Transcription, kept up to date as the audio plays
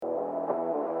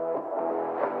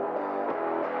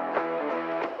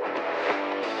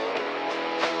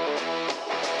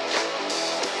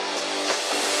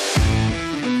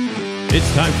It's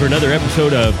time for another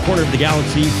episode of Corner of the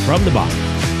Galaxy from the Box,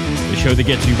 the show that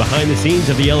gets you behind the scenes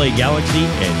of the LA Galaxy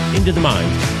and into the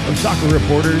minds of soccer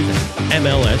reporters and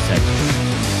MLS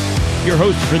experts. Your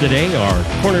hosts for the day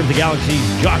are Corner of the Galaxy's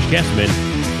Josh Gessman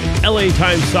and LA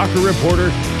Times soccer reporter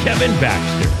Kevin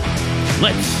Baxter.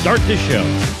 Let's start the show.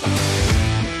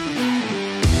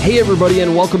 Hey everybody,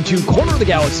 and welcome to Corner of the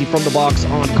Galaxy from the Box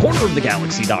on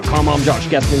cornerofthegalaxy.com. I'm Josh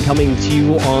Gessman, coming to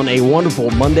you on a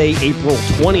wonderful Monday, April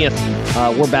 20th.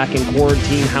 We're back in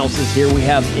quarantine houses here. We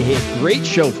have a great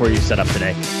show for you set up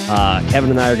today. Kevin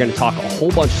and I are going to talk a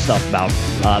whole bunch of stuff about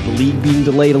the league being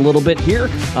delayed a little bit here,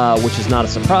 which is not a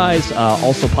surprise.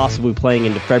 Also possibly playing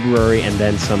into February, and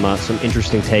then some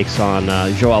interesting takes on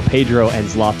João Pedro and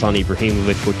Zlatan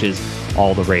Ibrahimovic, which is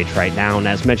all the rage right now. And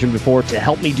as mentioned before, to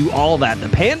help me do all of that, the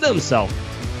panda himself,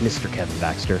 Mr. Kevin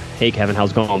Baxter. Hey, Kevin,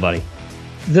 how's it going, buddy?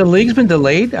 The league's been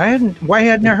delayed? Why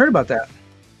hadn't I heard about that?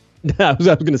 I was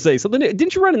going to say something.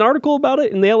 Didn't you write an article about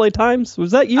it in the LA Times?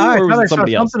 Was that you, or was it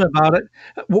somebody else? Something about it.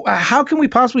 How can we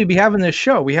possibly be having this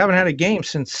show? We haven't had a game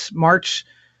since March.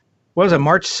 What was it,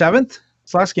 March 7th?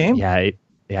 It's last game? Yeah,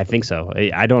 I think so.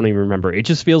 I don't even remember. It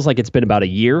just feels like it's been about a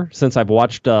year since I've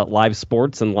watched live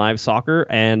sports and live soccer.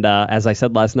 And as I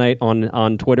said last night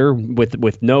on Twitter,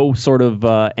 with no sort of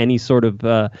any sort of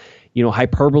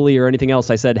hyperbole or anything else,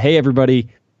 I said, "Hey everybody,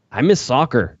 I miss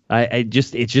soccer.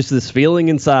 It's just this feeling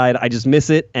inside. I just miss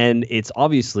it." And it's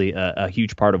obviously a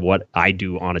huge part of what I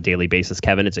do on a daily basis,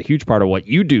 Kevin. It's a huge part of what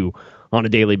you do on a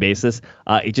daily basis.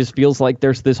 It just feels like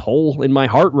there's this hole in my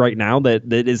heart right now that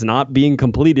is not being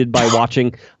completed by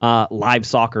watching live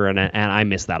soccer, and I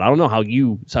miss that. I don't know how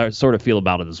you sort of feel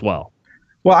about it as well.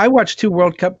 Well, I watched 2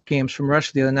 World Cup games from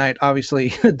Russia the other night,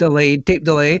 obviously delayed, tape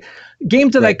delay,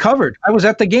 games that I covered. I was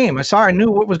at the game. I knew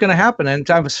what was going to happen, and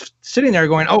I was sitting there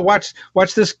going, "Oh, watch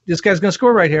this guy's going to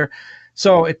score right here."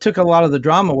 So it took a lot of the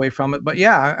drama away from it. But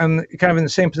yeah, I'm kind of in the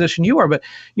same position you are. But,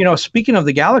 speaking of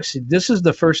the Galaxy, this is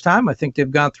the first time I think they've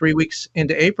gone 3 weeks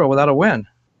into April without a win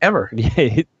ever.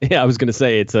 Yeah, I was going to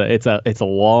say it's a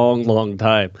long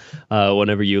time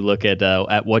whenever you look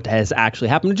at what has actually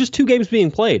happened. Just 2 games being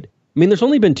played. I mean, there's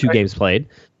only been 2 games played.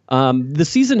 The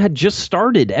season had just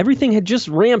started. Everything had just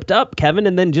ramped up, Kevin,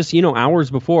 and then just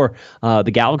hours before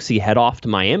the Galaxy head off to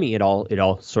Miami, it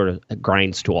all sort of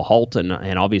grinds to a halt, and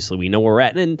obviously we know where we're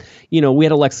at. And we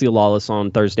had Alexi Lalas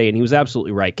on Thursday, and he was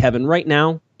absolutely right, Kevin. Right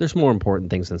now, there's more important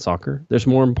things than soccer. There's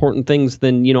more important things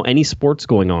than any sports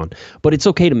going on. But it's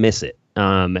okay to miss it.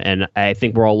 And I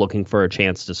think we're all looking for a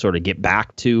chance to sort of get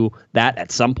back to that at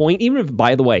some point, even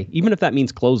if that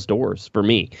means closed doors for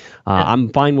me. I'm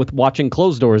fine with watching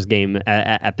closed doors game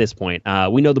at this point.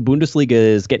 We know the Bundesliga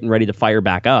is getting ready to fire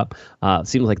back up.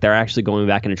 Seems like they're actually going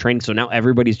back into training. So now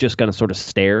everybody's just going to sort of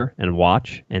stare and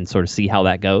watch and sort of see how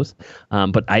that goes.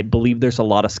 But I believe there's a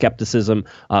lot of skepticism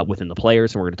within the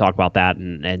players, and we're going to talk about that.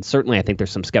 And certainly I think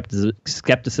there's some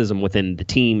skepticism within the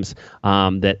teams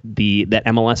that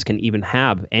MLS can even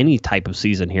have any type of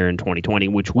season here in 2020,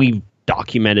 which we've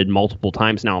documented multiple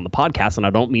times now on the podcast. And I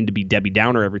don't mean to be Debbie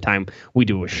Downer every time we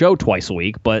do a show twice a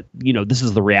week, but this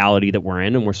is the reality that we're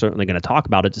in, and we're certainly going to talk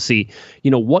about it to see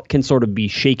what can sort of be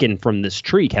shaken from this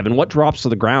tree, Kevin. What drops to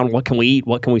the ground? What can we eat?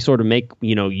 What can we sort of make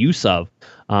use of?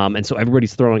 And so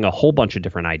everybody's throwing a whole bunch of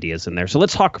different ideas in there. So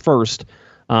let's talk first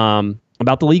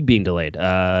about the league being delayed.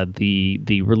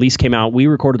 The release came out. We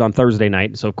recorded on Thursday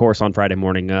night, so of course on Friday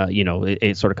morning,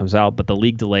 it sort of comes out. But the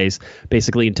league delays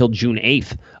basically until June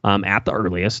 8th at the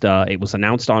earliest. It was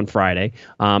announced on Friday,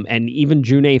 and even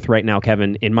June 8th right now,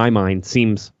 Kevin, in my mind,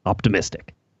 seems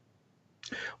optimistic.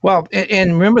 Well,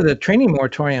 and remember the training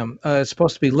moratorium is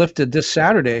supposed to be lifted this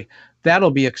Saturday.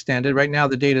 That'll be extended. Right now,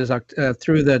 the date is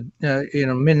through the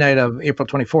midnight of April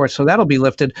 24th, so that'll be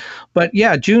lifted. But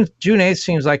yeah, June 8th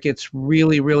seems like it's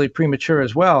really, really premature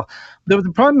as well. The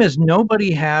problem is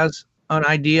nobody has an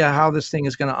idea how this thing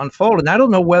is going to unfold, and I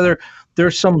don't know whether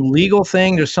there's some legal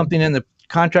thing, there's something in the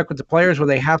contract with the players where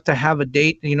they have to have a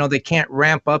date. They can't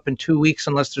ramp up in 2 weeks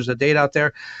unless there's a date out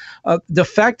there. The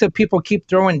fact that people keep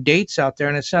throwing dates out there,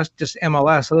 and it's not just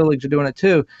MLS, other leagues are doing it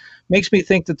too, makes me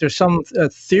think that there's some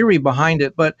theory behind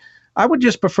it. But I would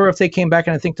just prefer if they came back,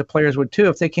 and I think the players would too,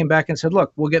 if they came back and said,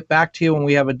 "Look, we'll get back to you when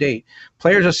we have a date."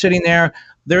 Players are sitting there,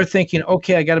 they're thinking,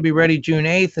 "Okay, I got to be ready June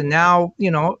 8th." And now,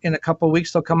 in a couple of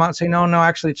weeks, they'll come out and say, no,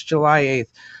 actually it's July 8th.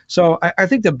 So I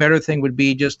think the better thing would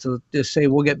be just to say,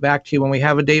 we'll get back to you when we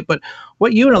have a date. But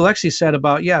what you and Alexi said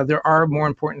about, there are more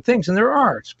important things, and there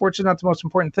are. Sports is not the most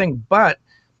important thing, but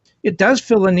it does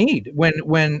fill a need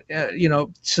when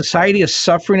society is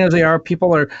suffering as they are.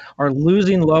 People are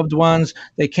losing loved ones.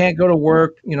 They can't go to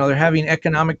work. They're having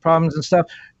economic problems and stuff.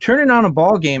 Turning on a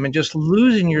ball game and just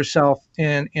losing yourself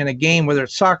in a game, whether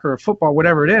it's soccer or football,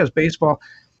 whatever it is, baseball.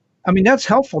 I mean, that's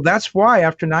helpful. That's why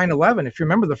after 9/11, if you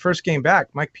remember the first game back,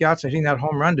 Mike Piazza hitting that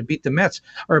home run to beat the Mets,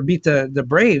 or beat the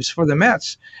Braves for the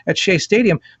Mets at Shea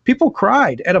Stadium, people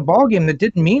cried at a ball game that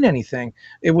didn't mean anything.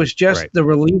 It was just the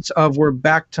release of we're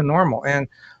back to normal. And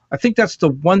I think that's the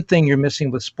one thing you're missing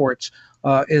with sports,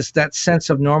 is that sense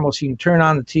of normalcy. You can turn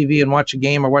on the TV and watch a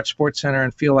game or watch SportsCenter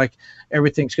and feel like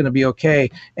everything's going to be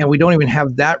okay. And we don't even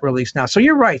have that release now. So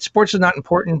you're right. Sports is not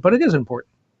important, but it is important.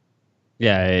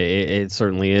 Yeah, it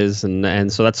certainly is,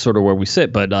 and so that's sort of where we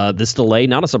sit. But this delay,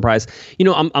 not a surprise.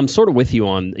 I'm sort of with you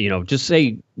on, just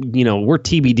say, we're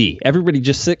TBD. Everybody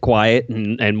just sit quiet,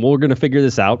 and we're going to figure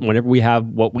this out. Whenever we have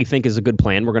what we think is a good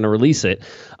plan, we're going to release it.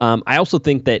 I also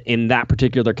think that in that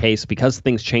particular case, because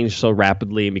things change so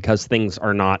rapidly and because things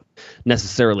are not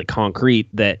necessarily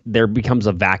concrete, that there becomes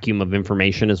a vacuum of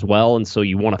information as well. And so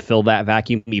you want to fill that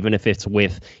vacuum, even if it's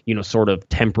with, sort of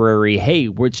temporary, hey,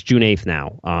 it's June 8th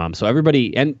now. So everybody,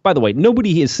 and by the way,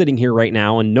 nobody is sitting here right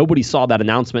now and nobody saw that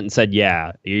announcement and said,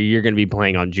 yeah, you're going to be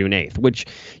playing on June 8th, which,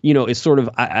 is sort of,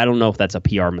 I don't know if that's a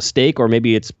PR mistake or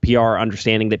maybe it's PR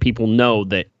understanding that people know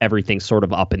that everything's sort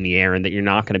of up in the air and that you're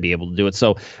not going to be able to do it.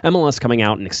 So MLS coming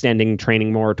out and extending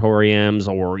training moratoriums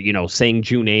or, saying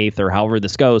June 8th or however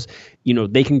this goes,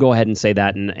 they can go ahead and say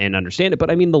that and understand it. But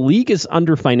I mean, the league is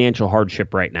under financial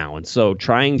hardship right now. And so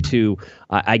trying to,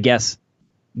 I guess,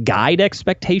 guide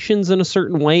expectations in a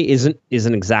certain way isn't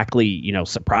exactly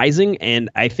surprising, and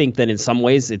I think that in some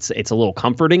ways it's a little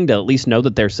comforting to at least know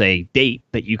that there's a date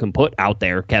that you can put out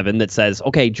there, Kevin, that says,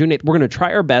 okay, June 8th, we're going to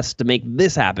try our best to make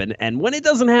this happen, and when it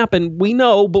doesn't happen, we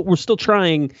know, but we're still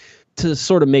trying to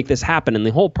sort of make this happen. And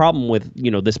the whole problem with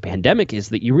this pandemic is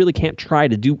that you really can't try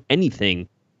to do anything.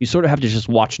 You sort of have to just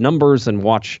watch numbers and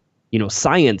watch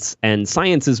science, and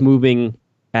science is moving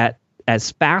at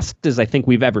as fast as I think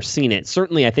we've ever seen it.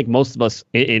 Certainly, I think most of us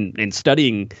in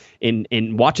studying,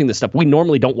 in watching this stuff, we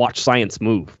normally don't watch science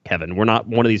move, Kevin. We're not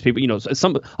one of these people,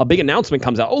 a big announcement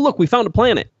comes out. Oh, look, we found a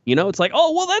planet. It's like,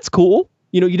 oh, well, that's cool.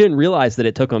 You didn't realize that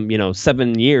it took them,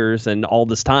 7 years and all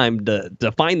this time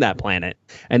to find that planet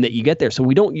and that you get there. So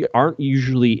we aren't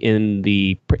usually in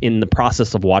the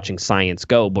process of watching science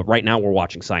go, but right now we're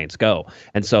watching science go.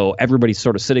 And so everybody's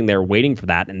sort of sitting there waiting for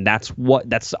that. And that's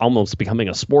almost becoming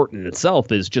a sport in itself,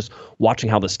 is just watching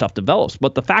how this stuff develops.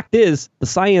 But the fact is, the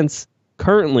science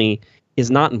currently is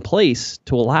not in place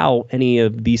to allow any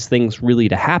of these things really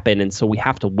to happen. And so we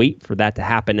have to wait for that to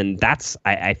happen. And that's,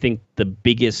 I think, the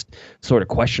biggest sort of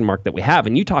question mark that we have.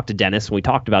 And you talked to Dennis, and we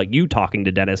talked about you talking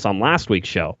to Dennis on last week's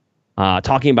show,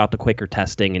 talking about the quicker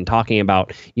testing and talking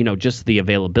about, just the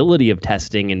availability of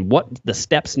testing and what the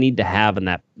steps need to have in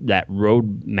that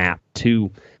roadmap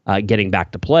to getting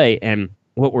back to play. And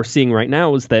what we're seeing right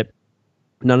now is that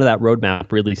none of that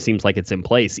roadmap really seems like it's in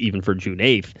place, even for June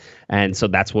 8th. And so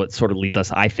that's what sort of leads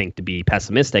us, I think, to be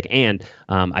pessimistic. And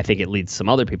I think it leads some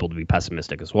other people to be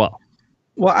pessimistic as well.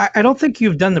 Well, I don't think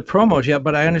you've done the promos yet,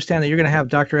 but I understand that you're going to have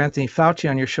Dr. Anthony Fauci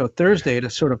on your show Thursday to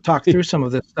sort of talk through some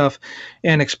of this stuff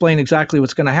and explain exactly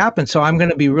what's going to happen. So I'm going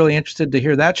to be really interested to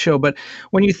hear that show. But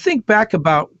when you think back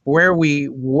about where we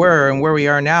were and where we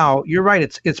are now, you're right.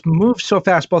 It's moved so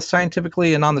fast, both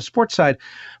scientifically and on the sports side.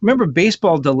 Remember,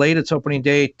 baseball delayed its opening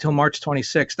day till March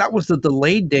 26th. That was the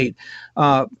delayed date.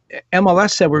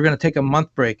 MLS said we're going to take a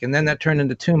month break, and then that turned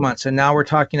into 2 months. And now we're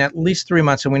talking at least 3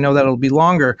 months, and we know that it'll be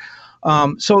longer.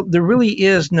 So there really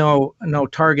is no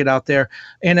target out there.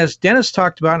 And as Dennis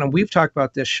talked about, and we've talked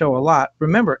about this show a lot,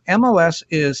 remember, MLS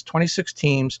is 26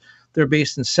 teams. They're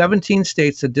based in 17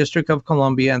 states, the District of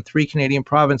Columbia, and 3 Canadian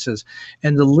provinces.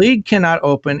 And the league cannot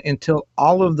open until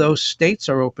all of those states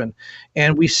are open.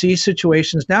 And we see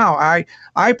situations now.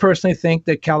 I personally think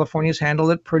that California's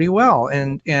handled it pretty well.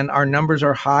 And our numbers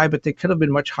are high, but they could have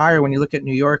been much higher when you look at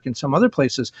New York and some other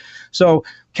places. So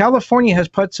California has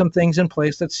put some things in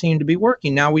place that seem to be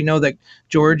working. Now we know that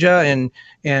Georgia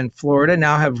and Florida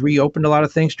now have reopened a lot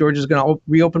of things. Georgia's going to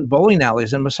reopen bowling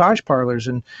alleys and massage parlors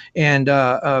and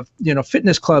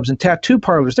fitness clubs and tattoo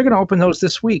parlors. They're going to open those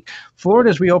this week.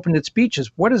 Florida's reopened its beaches.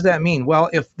 What does that mean? Well,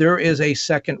 if there is a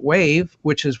second wave,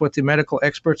 which is what the medical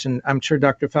experts, and I'm sure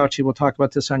Dr. Fauci will talk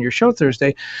about this on your show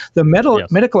Thursday, the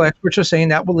medical experts are saying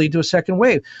that will lead to a second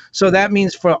wave. So that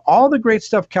means for all the great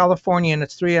stuff California and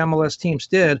its 3 MLS teams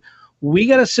did, we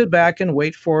got to sit back and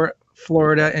wait for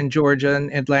Florida and Georgia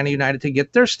and Atlanta United to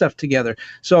get their stuff together.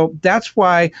 So that's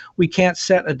why we can't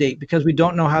set a date, because we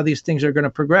don't know how these things are going to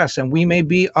progress. And we may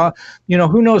be,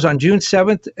 who knows, on June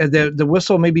 7th, the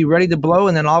whistle may be ready to blow,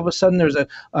 and then all of a sudden there's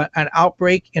an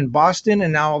outbreak in Boston,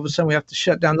 and now all of a sudden we have to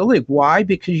shut down the league. Why?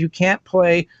 Because you can't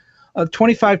play.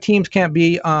 25 teams can't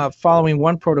be following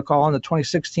one protocol and the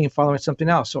 26th team following something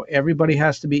else. So everybody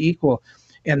has to be equal.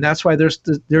 And that's why there's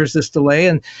this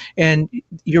delay. And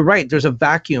you're right, there's a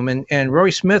vacuum. And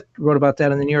Rory Smith wrote about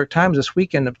that in the New York Times this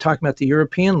weekend, of talking about the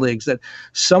European leagues, that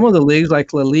some of the leagues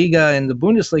like La Liga and the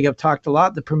Bundesliga have talked a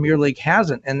lot. The Premier League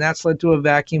hasn't. And that's led to a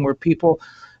vacuum where people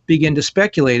begin to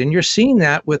speculate. And you're seeing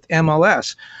that with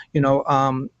MLS.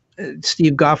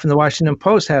 Steve Goff from the Washington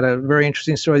Post had a very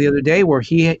interesting story the other day where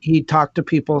he talked to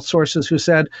people, sources who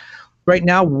said, right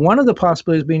now, one of the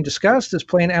possibilities being discussed is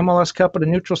playing MLS Cup at a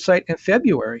neutral site in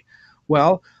February.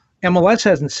 Well, MLS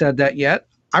hasn't said that yet.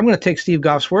 I'm going to take Steve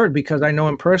Goff's word because I know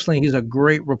him personally. He's a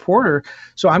great reporter.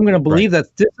 So I'm going to believe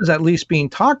that this is at least being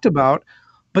talked about.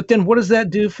 But then what does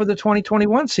that do for the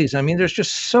 2021 season? I mean, there's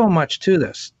just so much to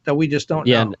this that we just don't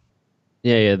know.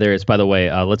 Yeah, there is. By the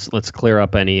way, let's clear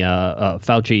up any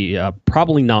Fauci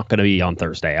probably not going to be on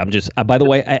Thursday. I'm just by the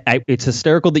way, it's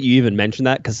hysterical that you even mentioned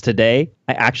that, because today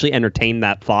I actually entertained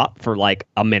that thought for like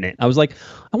a minute. I was like,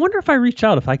 I wonder if I reach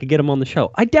out if I could get him on the show.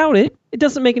 I doubt it. It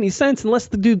doesn't make any sense unless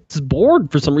the dude's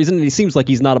bored for some reason, and he seems like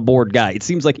he's not a bored guy. It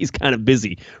seems like he's kind of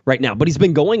busy right now, but he's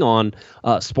been going on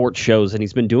sports shows and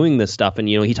he's been doing this stuff. And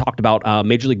he talked about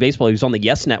Major League Baseball. He was on the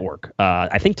Yes Network,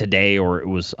 I think today, or it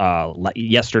was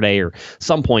yesterday or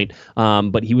some point.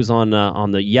 But he was on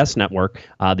the Yes Network,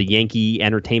 the Yankee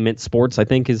Entertainment Sports, I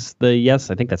think is the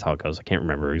Yes. I think that's how it goes. I can't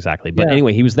remember exactly, but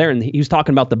anyway, he was there and he was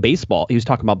talking about the baseball. He was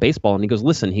talking about baseball, and he goes,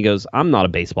 "Listen," he goes, "I'm not a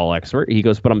baseball expert." He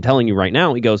goes, "But I'm telling you right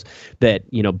now," he goes, that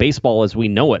baseball as we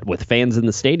know it with fans in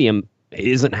the stadium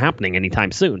isn't happening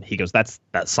anytime soon. He goes, that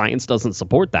science doesn't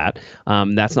support that.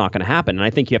 That's not going to happen. And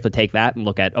I think you have to take that and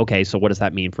look at, okay, so what does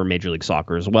that mean for Major League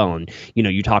Soccer as well? And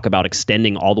you talk about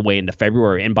extending all the way into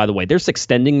February. And by the way, there's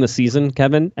extending the season,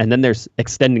 Kevin, and then there's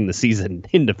extending the season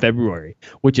into February,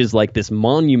 which is like this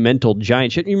monumental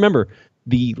giant shit. You remember,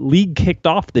 the league kicked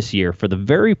off this year for the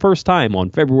very first time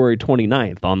on February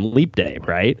 29th on Leap Day,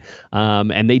 right?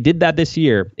 And they did that this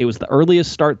year. It was the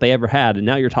earliest start they ever had, and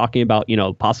now you're talking about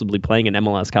possibly playing an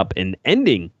MLS Cup and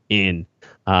ending in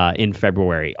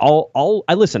February.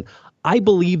 Listen. I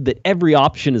believe that every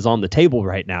option is on the table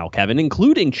right now, Kevin,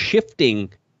 including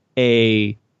shifting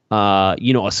a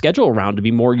schedule around to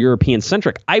be more European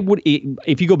centric. I would,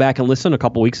 if you go back and listen a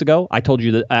couple weeks ago, I told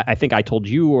you that I think I told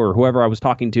you or whoever I was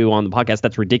talking to on the podcast,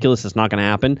 that's ridiculous. It's not going to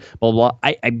happen. Blah, blah,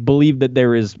 blah. I believe that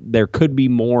there could be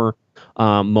more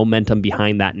momentum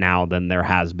behind that now than there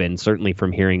has been, certainly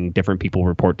from hearing different people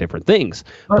report different things.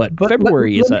 But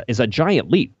February is a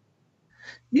giant leap.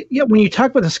 Yeah, when you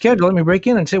talk about the schedule, let me break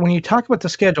in and say, when you talk about the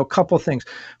schedule, a couple of things.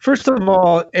 First of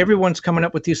all, everyone's coming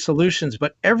up with these solutions,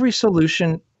 but every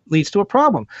solution leads to a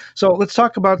problem. So let's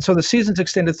talk about, so the season's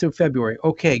extended through February.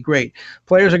 Okay, great.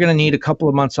 Players are going to need a couple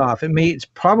of months off. It's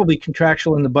probably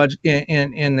contractual in the budget,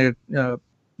 in the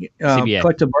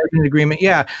collective bargaining agreement.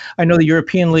 Yeah, I know the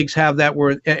European leagues have that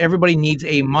where everybody needs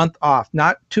a month off,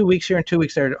 not 2 weeks here and 2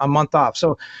 weeks there, a month off.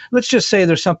 So let's just say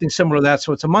there's something similar to that.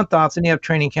 So it's a month off, then you have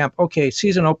training camp. Okay,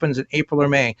 season opens in April or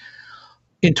May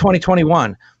in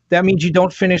 2021. That means you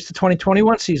don't finish the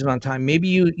 2021 season on time. Maybe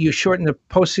you shorten the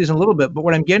postseason a little bit. But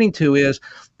what I'm getting to is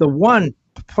the one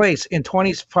place in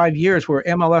 25 years where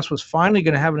MLS was finally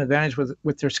going to have an advantage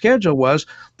with their schedule was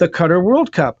the Qatar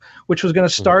World Cup, which was going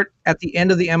to start at the end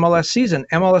of the MLS season.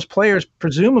 MLS players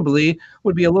presumably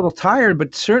would be a little tired,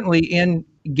 but certainly in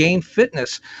game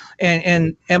fitness.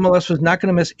 And MLS was not going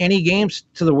to miss any games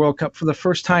to the World Cup for the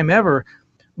first time ever.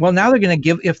 Well, now they're going to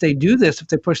give, if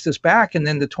they push this back, and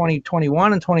then the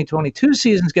 2021 and 2022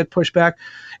 seasons get pushed back,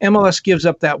 MLS gives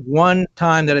up that one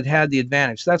time that it had the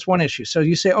advantage. So that's one issue. So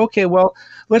you say, okay, well,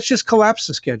 let's just collapse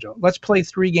the schedule. Let's play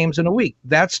 3 games in a week.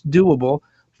 That's doable.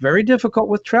 Very difficult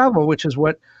with travel, which is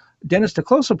what Dennis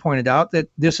DeClosa pointed out, that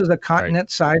this is a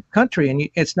continent-sized country, and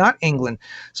it's not England.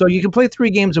 So you can play 3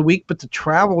 games a week, but the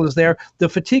travel is there. The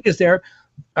fatigue is there.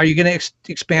 Are you going to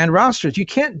expand rosters? You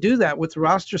can't do that with the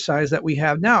roster size that we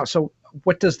have now. So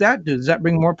what does that do? Does that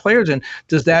bring more players in?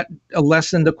 Does that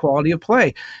lessen the quality of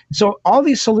play? So all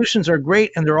these solutions are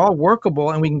great, and they're all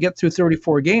workable, and we can get through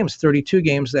 34 games, 32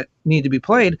 games that need to be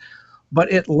played,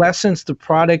 but it lessens the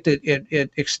product.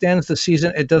 It extends the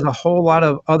season. It does a whole lot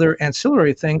of other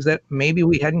ancillary things that maybe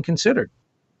we hadn't considered.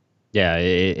 Yeah,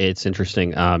 it's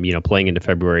interesting. Playing into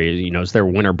February, is there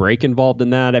winter break involved in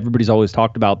that? Everybody's always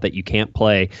talked about that you can't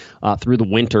play through the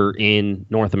winter in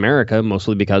North America,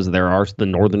 mostly because there are the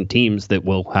northern teams that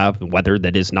will have weather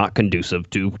that is not conducive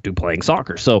to playing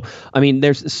soccer. So, I mean,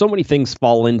 there's so many things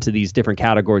fall into these different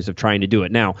categories of trying to do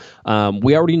it. Now,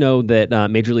 we already know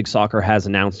that Major League Soccer has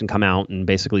announced and come out and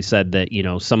basically said that,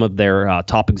 some of their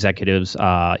top executives,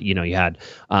 you had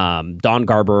Don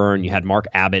Garber and you had Mark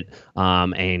Abbott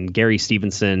and Gary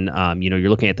Stevenson. You're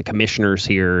looking at the commissioners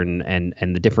here and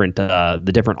the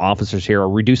different officers here are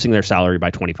reducing their salary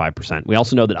by 25%. We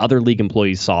also know that other league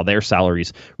employees saw their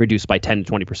salaries reduced by 10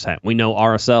 to 20%. We know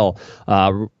RSL,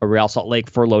 Real Salt Lake,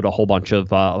 furloughed a whole bunch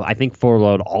of, I think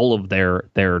furloughed all of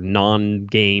their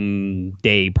non-game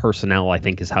day personnel, I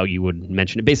think is how you would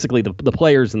mention it. Basically, the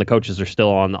players and the coaches are still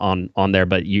on there,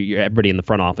 but everybody in the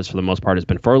front office for the most part has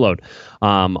been furloughed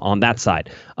on that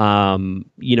side.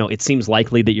 It seems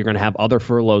likely that you're going to have other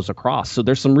furloughs across. So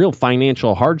there's some real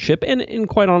financial hardship and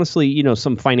quite honestly,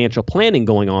 some financial planning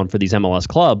going on for these MLS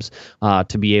clubs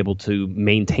to be able to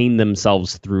maintain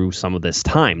themselves through some of this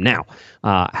time. Now,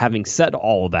 having said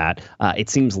all of that, it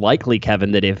seems likely,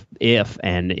 Kevin, that if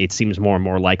and it seems more and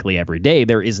more likely every day,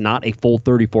 there is not a full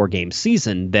 34-game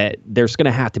season, that there's going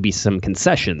to have to be some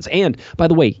concessions. And by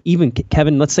the way, even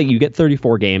Kevin, let's say you get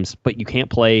 34 games, but you can't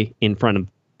play in front of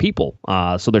people.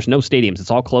 So there's no stadiums. It's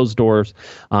all closed doors.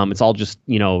 It's all just,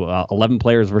 11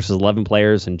 players versus 11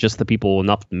 players and just the people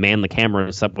enough to man the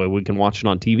camera so that way we can watch it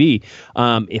on TV.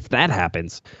 If that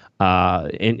happens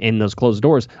in those closed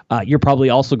doors, you're probably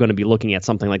also going to be looking at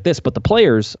something like this. But the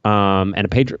players and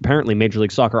apparently Major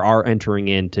League Soccer are entering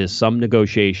into some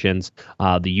negotiations,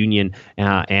 the union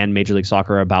and Major League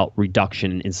Soccer, about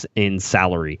reduction in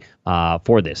salary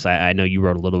for this. I know you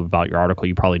wrote a little bit about your article.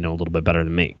 You probably know a little bit better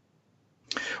than me.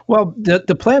 Well,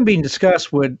 the plan being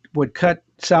discussed would cut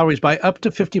salaries by up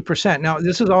to 50%. Now,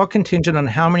 this is all contingent on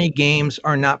how many games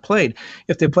are not played.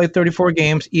 If they play 34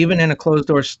 games, even in a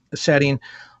closed-door setting,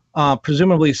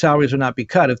 presumably salaries would not be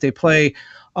cut. If they play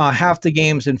half the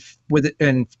games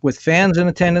with fans in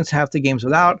attendance, half the games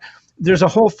without, there's a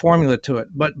whole formula to it.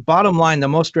 But bottom line, the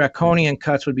most draconian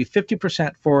cuts would be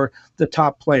 50% for the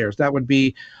top players. That would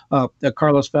be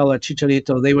Carlos Vela,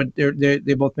 Chicharito.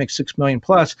 They both make $6 million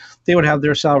plus. They would have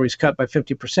their salaries cut by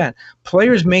 50%.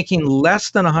 Players making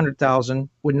less than $100,000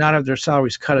 would not have their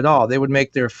salaries cut at all. They would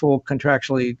make their full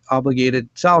contractually obligated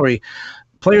salary.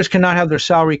 Players cannot have their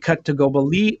salary cut to go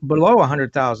below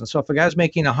 $100,000. So if a guy's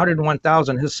making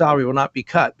 $101,000, his salary will not be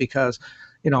cut because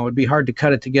it would be hard to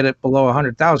cut it to get it below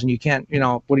 100,000. You can't,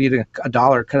 what do you do?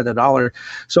 $1, cut it $1.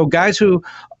 So guys who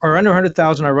are under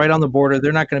 100,000 are right on the border.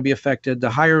 They're not going to be affected. The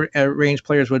higher range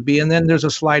players would be. And then there's a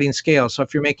sliding scale. So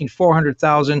if you're making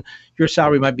 400,000, your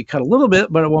salary might be cut a little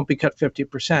bit, but it won't be cut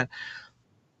 50%.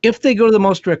 If they go to the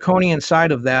most draconian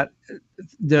side of that,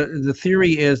 the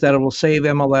theory is that it will save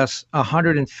MLS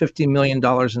 $150 million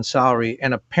in salary.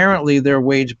 And apparently their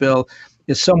wage bill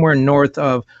is somewhere north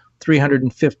of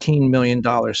 $315 million.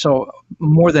 So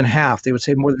more than half, they would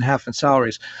say more than half in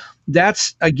salaries.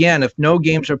 That's, again, if no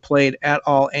games are played at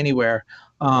all anywhere.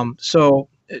 So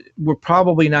we're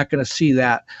probably not going to see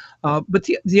that. But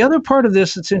the other part of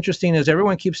this that's interesting is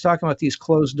everyone keeps talking about these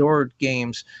closed door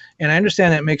games. And I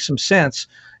understand that makes some sense.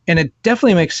 And it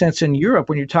definitely makes sense in Europe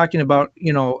when you're talking about,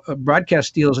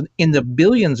 broadcast deals in the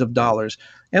billions of dollars.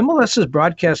 MLS's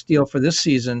broadcast deal for this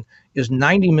season is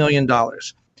 $90 million.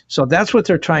 So that's what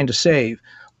they're trying to save.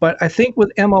 But I think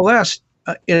with MLS,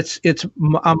 it's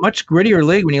a much grittier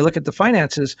league when you look at the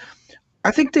finances.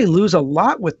 I think they lose a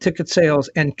lot with ticket sales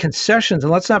and concessions.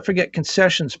 And let's not forget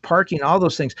concessions, parking, all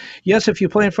those things. Yes, if you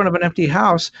play in front of an empty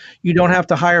house, you don't have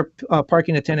to hire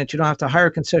parking attendants. You don't have to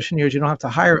hire concessionaires. You don't have to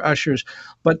hire ushers.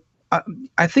 But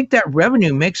I think that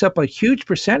revenue makes up a huge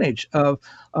percentage of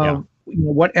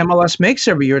what MLS makes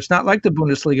every year. It's not like the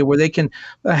Bundesliga where they can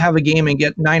have a game and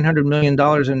get $900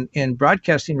 million in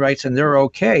broadcasting rights and they're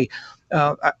okay.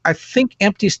 I think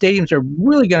empty stadiums are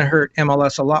really going to hurt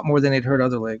MLS a lot more than they'd hurt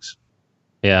other leagues.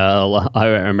 Yeah, I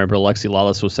remember Alexi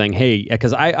Lalas was saying, hey,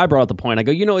 because I brought up the point. I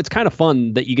go, it's kind of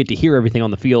fun that you get to hear everything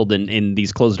on the field in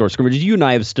these closed-door scrimmages. You and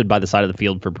I have stood by the side of the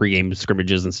field for pregame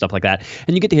scrimmages and stuff like that,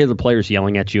 and you get to hear the players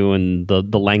yelling at you, and the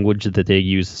language that they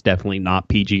use is definitely not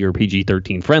PG or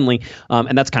PG-13 friendly,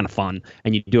 and that's kind of fun,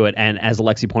 and you do it. And as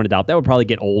Alexi pointed out, that would probably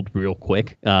get old real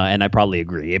quick, and I probably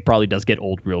agree. It probably does get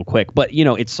old real quick, but,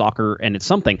 it's soccer, and it's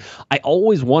something. I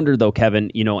always wonder, though, Kevin,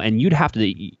 and you'd have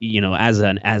to, as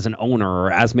an owner or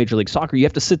or as Major League Soccer, you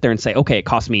have to sit there and say, okay, it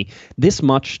costs me this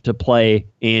much to play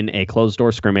in a closed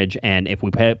door scrimmage, and if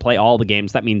we play all the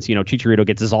games, that means Chicharito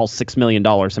gets his all $6 million.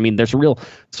 I mean, there's a real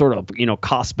sort of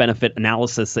cost benefit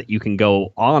analysis that you can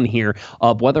go on here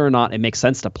of whether or not it makes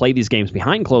sense to play these games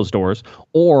behind closed doors,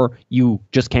 or you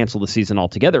just cancel the season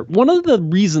altogether. One of the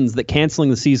reasons that canceling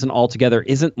the season altogether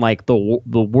isn't like the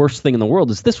worst thing in the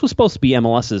world is this was supposed to be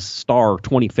MLS's star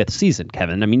 25th season,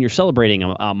 Kevin. I mean, you're celebrating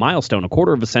a milestone, a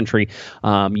quarter of a century.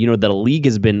 That a league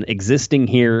has been existing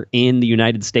here in the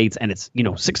United States, and it's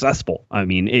successful. I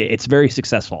mean, it's very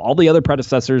successful. All the other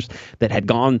predecessors that had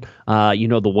gone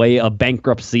the way of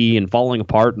bankruptcy and falling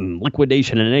apart and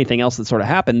liquidation and anything else that sort of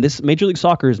happened, this Major League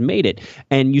Soccer has made it.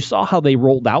 And you saw how they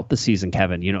rolled out the season,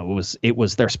 Kevin. It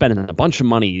was they're spending a bunch of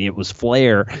money. It was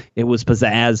flair, it was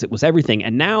pizzazz, it was everything.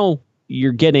 And now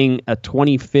you're getting a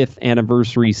 25th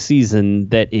anniversary season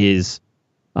that is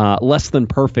less than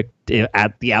perfect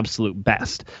at the absolute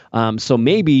best. So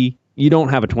maybe you don't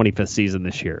have a 25th season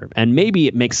this year, and maybe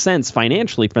it makes sense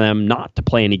financially for them not to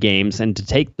play any games and to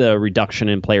take the reduction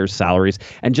in players' salaries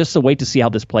and just to wait to see how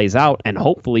this plays out. And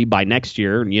hopefully by next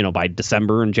year, by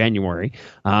December and January,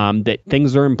 that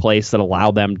things are in place that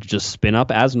allow them to just spin up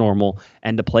as normal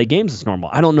and to play games as normal.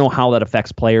 I don't know how that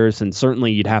affects players, and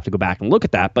certainly you'd have to go back and look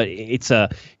at that, but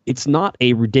it's not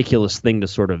a ridiculous thing to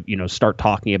sort of, start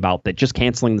talking about that just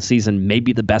canceling the season may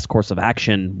be the best course of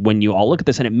action when you all look at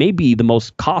this, and it may be the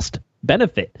most cost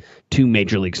benefit to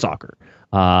Major League Soccer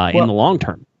in the long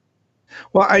term.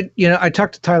 Well, I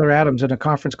talked to Tyler Adams in a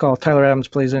conference call. Tyler Adams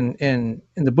plays in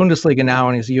the Bundesliga now,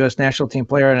 and he's a U.S. national team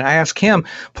player. And I asked him,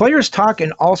 players talk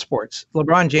in all sports.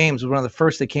 LeBron James was one of the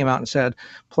first that came out and said,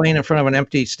 playing in front of an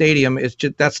empty stadium is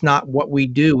just, that's not what we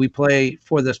do. We play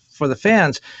for the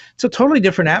fans. It's a totally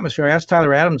different atmosphere. I asked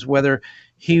Tyler Adams whether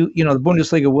the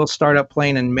Bundesliga will start up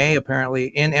playing in May, apparently,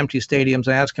 in empty stadiums.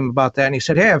 I asked him about that, and he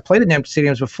said, hey, I've played in empty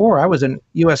stadiums before. I was in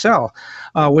USL,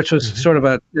 which was sort of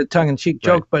a tongue-in-cheek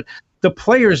joke, but the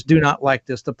players do not like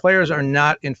this. The players are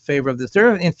not in favor of this.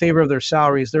 They're in favor of their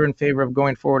salaries. They're in favor of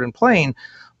going forward and playing.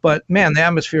 But, man, the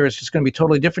atmosphere is just going to be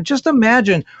totally different. Just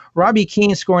imagine Robbie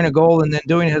Keane scoring a goal and then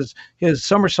doing his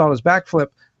somersault, his backflip,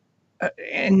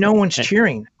 and no one's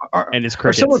cheering. And his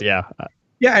crickets, yeah.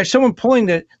 Yeah, if someone pulling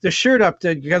the shirt up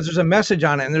because there's a message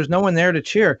on it and there's no one there to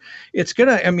cheer, it's going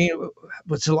to, I mean,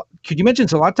 could you mention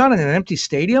Zlatan in an empty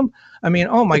stadium? I mean,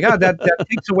 oh, my God, that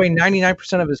takes away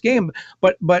 99% of his game.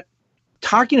 But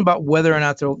talking about whether or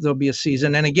not there'll be a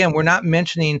season, and again, we're not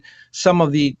mentioning some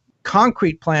of the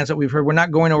concrete plans that we've heard. We're not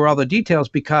going over all the details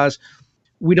because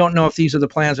we don't know if these are the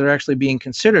plans that are actually being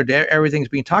considered. Everything's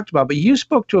being talked about. But you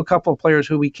spoke to a couple of players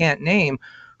who we can't name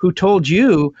who told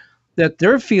you that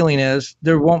their feeling is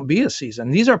there won't be a season.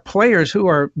 These are players who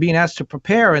are being asked to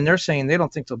prepare, and they're saying they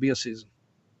don't think there'll be a season.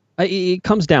 It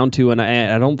comes down to, and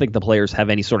I don't think the players have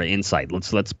any sort of insight.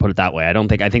 Let's put it that way.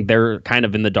 I think they're kind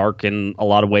of in the dark in a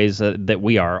lot of ways that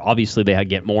we are. Obviously, they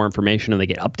get more information and they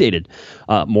get updated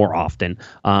more often.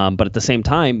 But at the same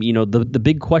time, the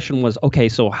big question was, okay,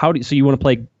 so so you want to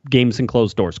play games in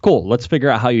closed doors? Cool. Let's figure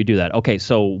out how you do that. Okay,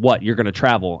 so what? You're going to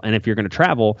travel, and if you're going to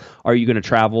travel, are you going to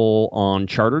travel on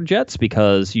charter jets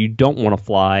because you don't want to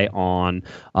fly on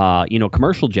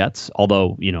commercial jets?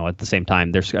 Although at the same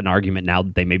time, there's an argument now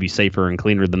that they may be safer and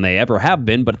cleaner than they ever have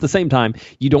been. But at the same time,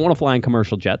 you don't want to fly on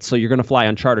commercial jets, so you're going to fly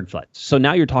on chartered flights. So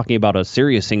now you're talking about a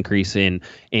serious increase in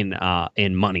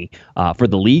money for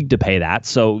the league to pay that.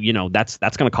 So that's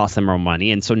going to cost them more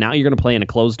money, and so now you're going to play in a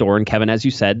closed door. And Kevin, as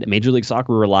you said, Major League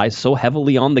Soccer relies so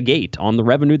heavily on the gate, on the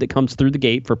revenue that comes through the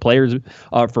gate for players,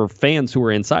 for fans who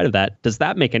are inside of that. Does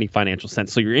that make any financial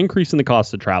sense? So you're increasing the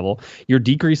cost of travel. You're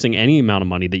decreasing any amount of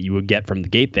money that you would get from the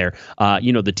gate there.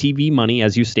 The TV money,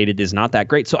 as you stated, is not that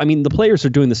great. So, I mean, the players are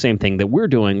doing the same thing that we're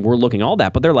doing. We're looking at all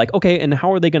that, but they're like, okay, and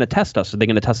how are they going to test us? Are they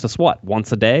going to test us what?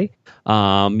 Once a day?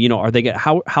 How is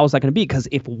that going to be? Because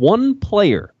if one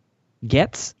player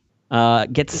gets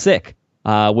sick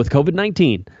with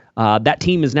COVID-19, that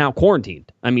team is now quarantined.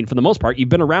 I mean, for the most part, you've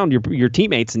been around your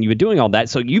teammates and you've been doing all that.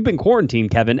 So you've been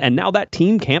quarantined, Kevin, and now that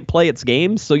team can't play its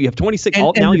games. So you have 26.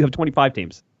 Now you have 25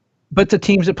 teams. But the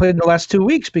teams that played in the last 2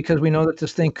 weeks, because we know that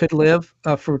this thing could live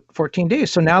for 14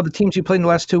 days. So now the teams you played in the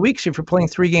last 2 weeks, if you're playing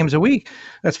 3 games a week,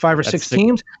 that's 5 or 6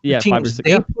 teams. Yeah, the teams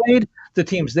 5 or 6. The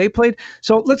teams they played.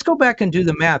 So let's go back and do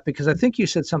the math, because I think you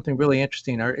said something really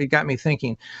interesting, or it got me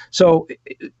thinking. So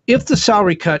if the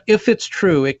salary cut, if it's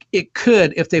true, it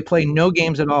could, if they play no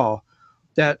games at all,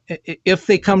 that if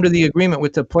they come to the agreement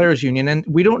with the players union, and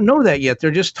we don't know that yet,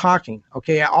 they're just talking.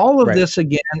 Okay, all of this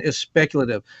again is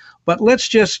speculative, but let's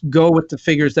just go with the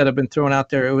figures that have been thrown out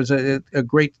there. It was a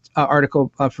great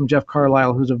article from Jeff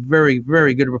Carlisle, who's a very,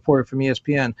 very good reporter from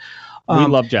ESPN. We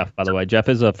love Jeff, by the way. Jeff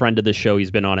is a friend of the show.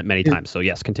 He's been on it many times. So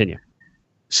yes, continue.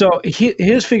 So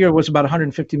his figure was about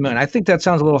 150 million. I think that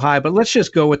sounds a little high, but let's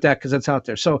just go with that because it's out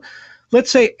there. So let's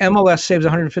say MLS saves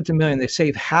 150 million. They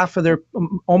save half of their,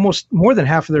 almost more than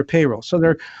half of their payroll. So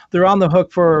they're on the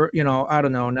hook for, I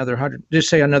don't know, another 100, just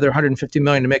say another 150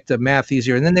 million to make the math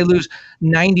easier. And then they lose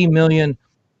 90 million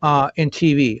in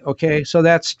TV. Okay. So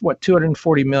that's what,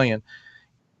 240 million.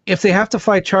 If they have to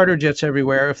fly charter jets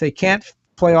everywhere, if they can't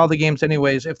play all the games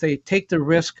anyways, if they take the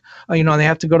risk, and they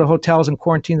have to go to hotels and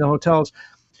quarantine the hotels,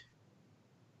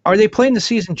 are they playing the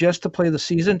season just to play the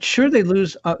season? Sure, they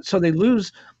lose. So they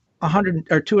lose 100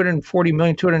 or 240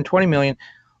 million, 220 million,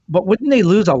 but wouldn't they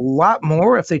lose a lot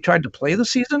more if they tried to play the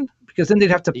season? Because then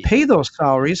they'd have to pay those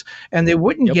salaries and they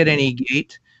wouldn't get any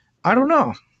gate. I don't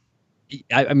know.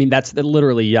 I mean, that's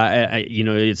literally,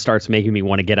 it starts making me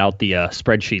want to get out the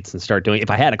spreadsheets and start doing.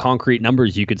 If I had a concrete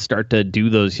numbers, you could start to do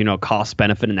those, cost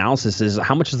benefit analysis. Is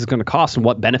how much is it going to cost and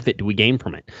what benefit do we gain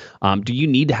from it? Do you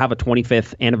need to have a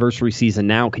 25th anniversary season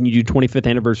now? Can you do 25th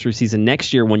anniversary season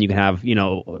next year when you can have,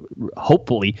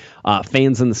 hopefully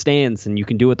fans in the stands and you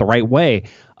can do it the right way?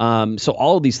 So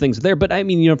all of these things are there, but I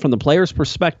mean, from the player's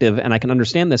perspective, and I can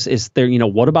understand this, is there,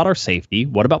 what about our safety?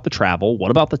 What about the travel? What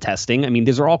about the testing? I mean,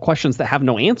 these are all questions that have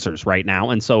no answers right now.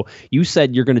 And so you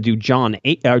said you're going to do June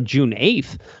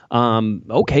 8th.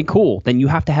 Okay, cool. Then you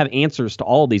have to have answers to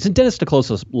all of these. And Dennis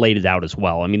DeCloso laid it out as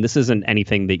well. I mean, this isn't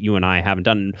anything that you and I haven't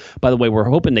done. By the way, we're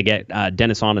hoping to get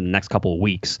Dennis on in the next couple of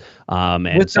weeks.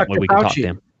 And with Dr. we can talk to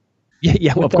him.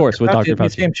 Yeah, well, of course, with Dr.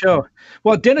 Fauci. Same show.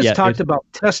 Well, Dennis talked about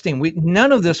testing.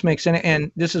 None of this makes any,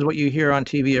 and this is what you hear on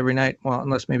TV every night. Well,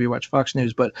 unless maybe you watch Fox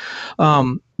News, but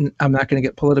I'm not going to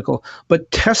get political. But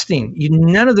testing,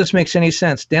 none of this makes any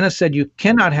sense. Dennis said you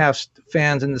cannot have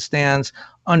fans in the stands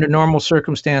under normal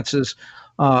circumstances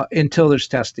until there's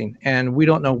testing, and we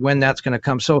don't know when that's going to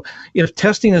come. So if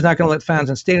testing is not going to let fans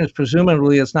in stadiums,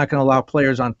 presumably it's not going to allow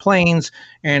players on planes,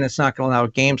 and it's not going to allow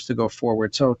games to go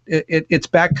forward. So it's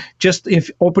back. Just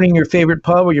if opening your favorite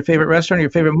pub or your favorite restaurant or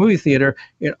your favorite movie theater,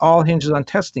 it all hinges on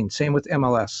testing. Same with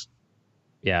MLS.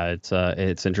 Yeah,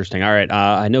 it's interesting. All right,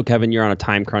 I know, Kevin, you're on a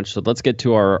time crunch, so let's get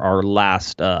to our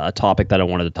last topic that I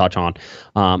wanted to touch on.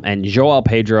 And Joao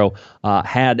Pedro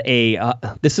had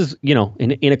this is,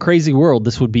 in a crazy world,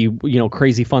 this would be,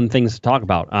 crazy fun things to talk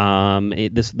about.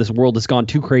 This world has gone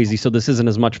too crazy, so this isn't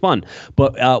as much fun.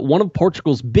 But one of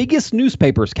Portugal's biggest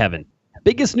newspapers, Kevin,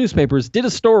 did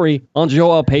a story on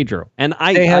Joao Pedro, and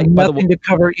they have nothing to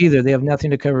cover either. They have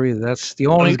nothing to cover either. That's the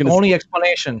only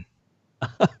explanation.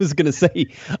 I was going to say,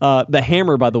 the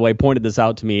Hammer, by the way, pointed this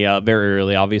out to me very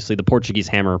early. Obviously, the Portuguese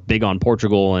Hammer, big on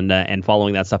Portugal and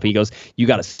following that stuff. He goes, you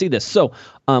got to see this. So,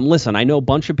 listen, I know a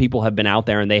bunch of people have been out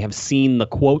there and they have seen the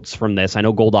quotes from this. I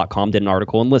know Goal.com did an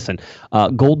article. And listen,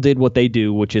 Goal did what they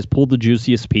do, which is pull the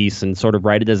juiciest piece and sort of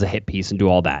write it as a hit piece and do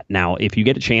all that. Now, if you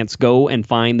get a chance, go and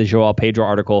find the Joao Pedro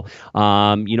article,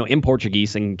 in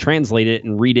Portuguese and translate it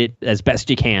and read it as best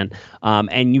you can.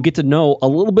 And you get to know a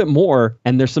little bit more.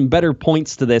 And there's some better points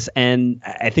to this, and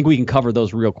I think we can cover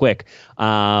those real quick.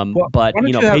 But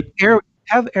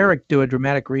have Eric do a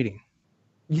dramatic reading.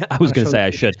 Yeah, I was going to say I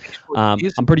should.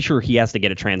 I'm pretty sure he has to get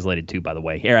it translated too. By the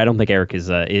way, I don't think Eric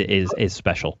is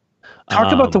special.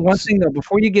 Talk about the one thing though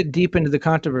before you get deep into the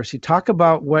controversy. Talk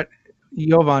about what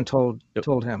Jovan told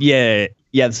him.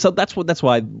 Yeah. So that's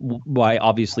why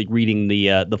obviously reading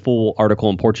the full article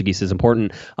in Portuguese is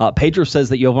important. Pedro says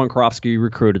that Jovan Kirovski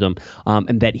recruited him,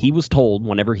 and that he was told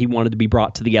whenever he wanted to be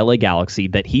brought to the LA Galaxy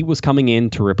that he was coming in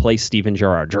to replace Steven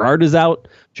Gerrard. Gerrard is out.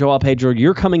 Joao Pedro,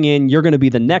 you're coming in. You're going to be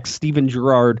the next Steven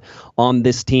Gerrard on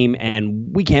this team,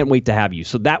 and we can't wait to have you.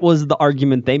 So that was the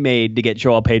argument they made to get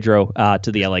Joao Pedro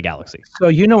to the LA Galaxy. So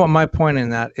you know what my point in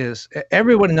that is.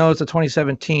 Everyone knows the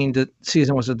 2017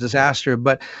 season was a disaster,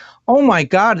 but oh my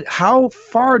God, how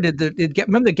far did it get?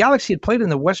 Remember, the Galaxy had played in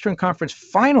the Western Conference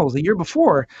Finals the year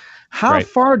before. How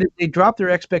far did they drop their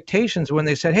expectations when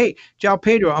they said, hey, Joao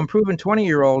Pedro, unproven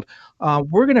 20-year-old,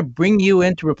 we're going to bring you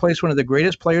in to replace one of the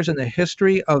greatest players in the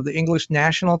history of the English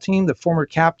national team, the former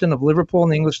captain of Liverpool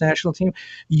and the English national team.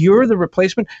 You're the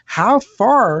replacement. How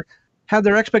far have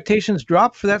their expectations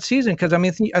dropped for that season? Because, I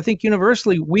mean, I think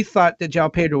universally we thought that Joao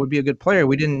Pedro would be a good player.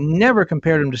 We never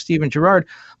compared him to Steven Gerrard,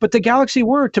 but the Galaxy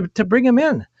were to bring him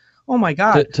in. Oh, my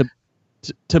God.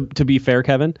 To be fair,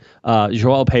 Kevin,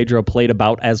 Joao Pedro played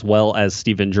about as well as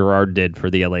Steven Gerrard did for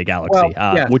the LA Galaxy,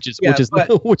 which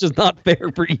is not fair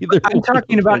for either. I'm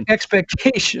talking about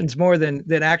expectations more than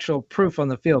actual proof on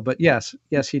the field. But yes,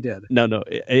 he did. No,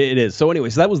 it is. So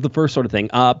anyways, that was the first sort of thing.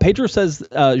 Pedro says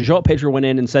Joao Pedro went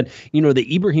in and said, that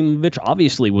Ibrahimovic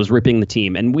obviously was ripping the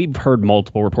team, and we've heard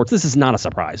multiple reports. This is not a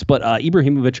surprise, but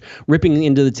Ibrahimovic ripping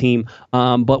into the team.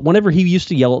 But whenever he used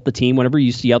to yell at the team, whenever he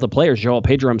used to yell at the players, Joao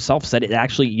Pedro himself said it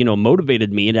actually,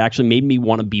 motivated me. It actually made me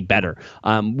want to be better.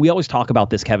 We always talk about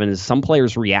this, Kevin, is some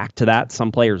players react to that.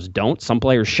 Some players don't. Some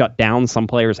players shut down. Some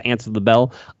players answer the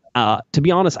bell. To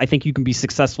be honest, I think you can be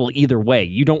successful either way.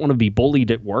 You don't want to be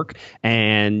bullied at work.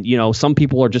 And, some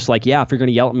people are just like, yeah, if you're going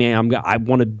to yell at me, I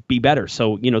want to be better.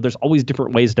 So, there's always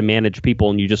different ways to manage people,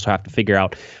 and you just have to figure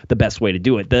out the best way to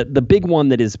do it. The big one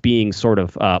that is being sort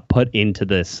of put into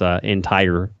this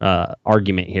entire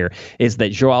argument here is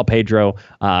that Joao Pedro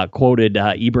quoted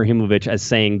Ibrahimovic as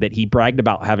saying that he bragged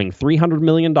about having $300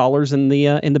 million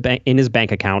in his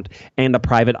bank account and a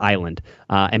private island.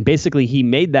 And basically, he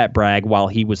made that brag while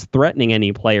he was threatening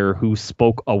any player who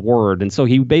spoke a word. And so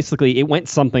it went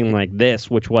something like this,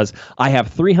 which was, I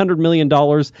have $300 million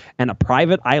and a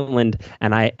private island,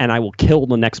 and I will kill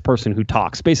the next person who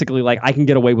talks. Basically, like, I can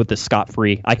get away with this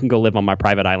scot-free. I can go live on my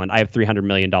private island. I have $300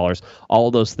 million. All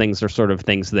of those things are sort of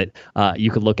things that you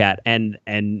could look at. And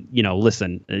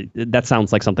listen, that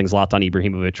sounds like something Zlatan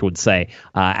Ibrahimovic would say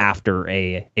after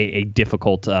a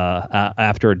difficult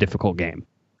game.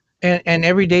 And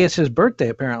every day is his birthday,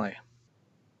 apparently.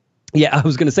 Yeah, I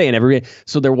was going to say,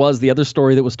 so there was the other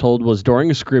story that was told was during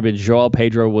a scrimmage, Joao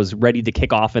Pedro was ready to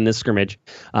kick off in this scrimmage,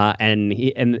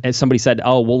 and somebody said,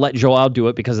 "Oh, we'll let Joao do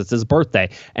it because it's his birthday."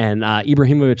 And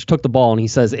Ibrahimovic took the ball and he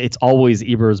says, "It's always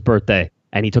Ibra's birthday."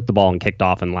 And he took the ball and kicked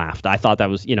off and laughed. I thought that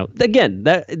was, again,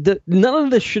 none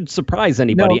of this should surprise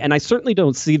anybody. No. And I certainly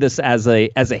don't see this as a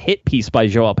hit piece by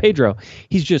Joao Pedro.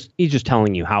 He's just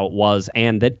telling you how it was,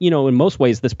 and that, in most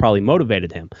ways, this probably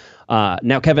motivated him.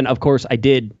 Now, Kevin, of course, I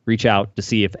did reach out to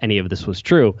see if any of this was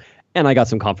true. And I got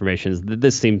some confirmations that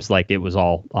this seems like it was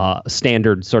all a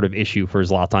standard sort of issue for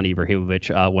Zlatan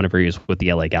Ibrahimovic whenever he was with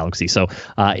the LA Galaxy. So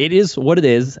it is what it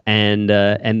is, and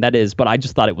that is. But I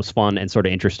just thought it was fun and sort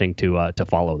of interesting to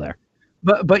follow there.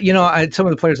 But some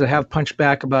of the players that have punched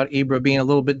back about Ibra being a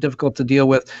little bit difficult to deal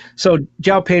with. So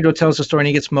Joao Pedro tells the story and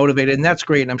he gets motivated, and that's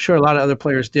great. And I'm sure a lot of other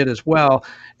players did as well.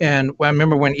 And I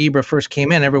remember when Ibra first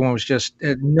came in, everyone was just,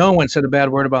 no one said a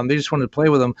bad word about him. They just wanted to play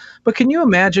with him. But can you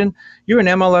imagine, you're an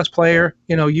MLS player,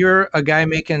 you're a guy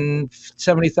making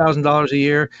 $70,000 a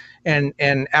year, and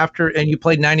you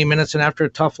played 90 minutes, and after a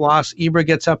tough loss, Ibra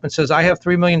gets up and says, I have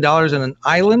 $3 million in an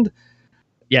island.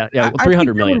 Yeah,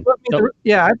 300 million.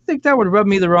 I think that would rub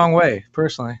me the wrong way,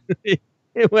 personally. I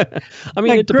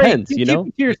mean, it depends,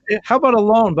 How about a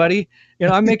loan, buddy?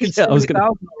 I'm making $70,000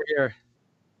 over here.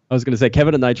 I was going to say,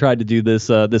 Kevin and I tried to do this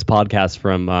podcast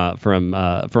from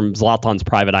Zlatan's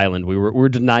private island. We were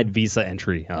denied visa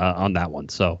entry on that one,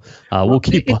 so we'll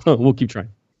keep trying.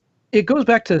 It goes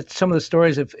back to some of the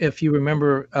stories, if you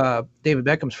remember David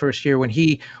Beckham's first year when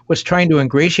he was trying to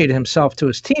ingratiate himself to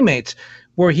his teammates,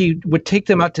 where he would take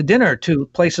them out to dinner to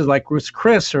places like Ruth's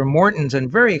Chris or Morton's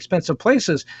and very expensive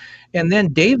places. And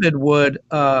then David would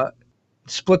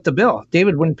split the bill.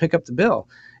 David wouldn't pick up the bill.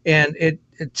 And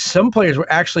some players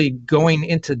were actually going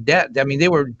into debt. I mean, they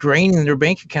were draining their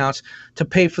bank accounts to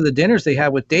pay for the dinners they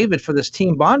had with David for this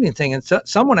team bonding thing. And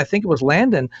someone, I think it was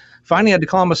Landon, finally had to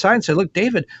call him aside and say, look,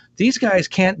 David, these guys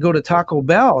can't go to Taco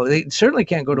Bell. They certainly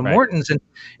can't go to Morton's.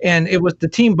 And it was the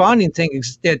team bonding thing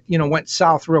that, went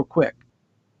south real quick.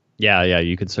 Yeah,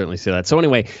 you could certainly see that. So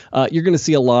anyway, you're going to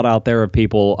see a lot out there of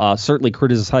people certainly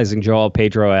criticizing Joao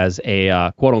Pedro as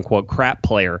a quote-unquote crap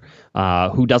player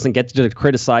who doesn't get to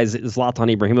criticize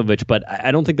Zlatan Ibrahimovic. But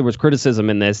I don't think there was criticism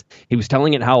in this. He was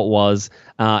telling it how it was.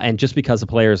 And just because a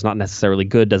player is not necessarily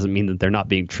good doesn't mean that they're not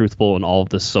being truthful in all of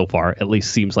this so far. At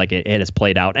least seems like it has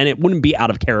played out. And it wouldn't be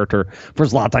out of character for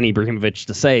Zlatan Ibrahimovic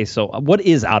to say. So what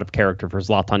is out of character for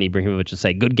Zlatan Ibrahimovic to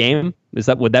say? Good game?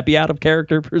 Would that be out of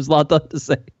character for Zlatan to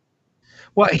say?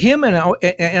 Well, him and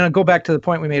I'll go back to the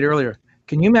point we made earlier.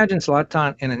 Can you imagine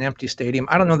Zlatan in an empty stadium?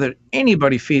 I don't know that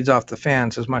anybody feeds off the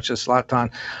fans as much as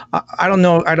Zlatan. I don't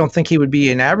know. I don't think he would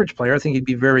be an average player. I think he'd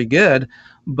be very good,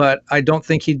 but I don't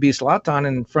think he'd be Zlatan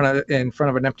in front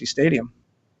of an empty stadium.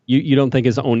 You don't think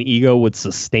his own ego would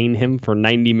sustain him for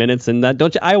 90 minutes? And that,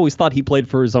 don't you? I always thought he played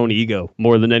for his own ego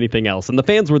more than anything else. And the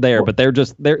fans were there, but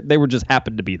they were just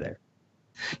happened to be there.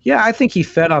 Yeah, I think he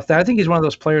fed off that. I think he's one of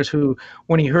those players who,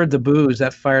 when he heard the boos,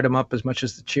 that fired him up as much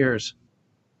as the cheers.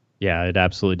 Yeah, it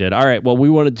absolutely did. All right. Well, we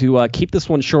wanted to keep this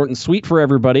one short and sweet for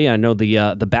everybody. I know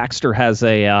the Baxter has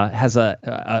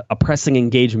a pressing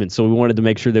engagement, so we wanted to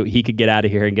make sure that he could get out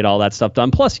of here and get all that stuff done.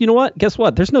 Plus, you know what? Guess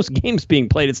what? There's no games being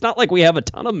played. It's not like we have a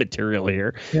ton of material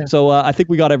here. Yeah. So I think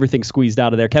we got everything squeezed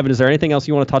out of there. Kevin, is there anything else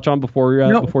you want to touch on before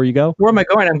you go? Where am I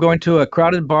going? I'm going to a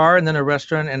crowded bar and then a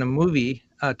restaurant and a movie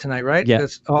tonight, right? Yeah.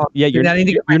 You're not in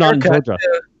Georgia. I'm not in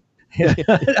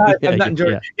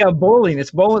Georgia. Yeah, bowling.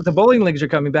 It's bowling. The bowling leagues are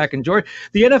coming back in Georgia.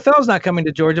 The NFL's not coming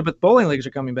to Georgia, but bowling leagues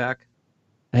are coming back.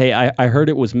 Hey, I heard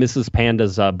it was Mrs.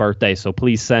 Panda's birthday, so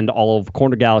please send all of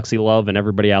Corner Galaxy love and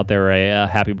everybody out there a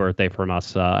happy birthday from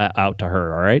us out to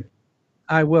her, all right?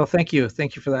 I will. Thank you.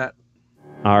 Thank you for that.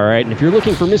 All right, and if you're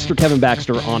looking for Mr. Kevin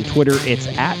Baxter on Twitter, it's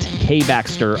at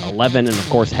KBaxter11, and of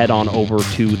course, head on over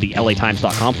to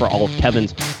thelatimes.com for all of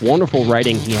Kevin's wonderful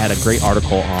writing. He had a great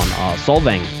article on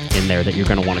Solvang in there that you're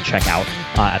going to want to check out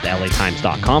at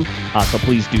thelatimes.com, so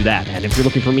please do that. And if you're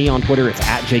looking for me on Twitter, it's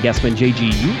at JGuessman,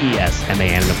 JGUESMAN,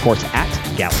 and of course, at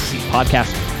Galaxy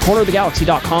Podcast.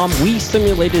 cornerofthegalaxy.com. We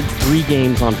simulated 3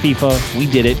 games on FIFA. We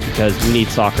did it because we need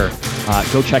soccer.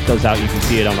 Go check those out. You can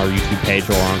see it on our YouTube page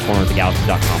or on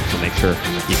cornerofthegalaxy.com, so make sure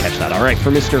you catch that. All right,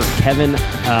 for Mr. Kevin,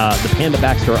 the Panda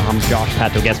Baxter, I'm Josh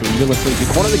Pato Guessman. You've been listening to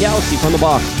Corner of the Galaxy from the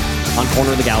box on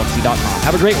cornerofthegalaxy.com.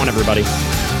 Have a great one, everybody.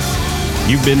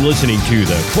 You've been listening to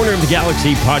the Corner of the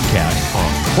Galaxy podcast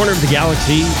on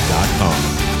cornerofthegalaxy.com.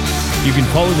 You can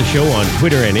follow the show on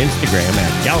Twitter and Instagram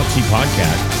at Galaxy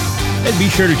Podcast. And be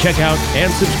sure to check out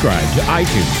and subscribe to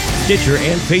iTunes, Stitcher,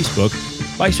 and Facebook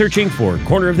by searching for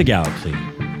Corner of the Galaxy.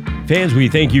 Fans, we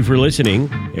thank you for listening,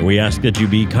 and we ask that you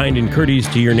be kind and courteous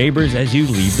to your neighbors as you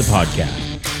leave the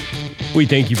podcast. We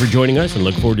thank you for joining us and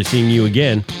look forward to seeing you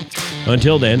again.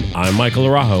 Until then, I'm Michael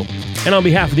Araujo, and on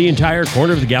behalf of the entire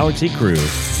Corner of the Galaxy crew,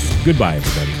 goodbye,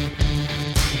 everybody.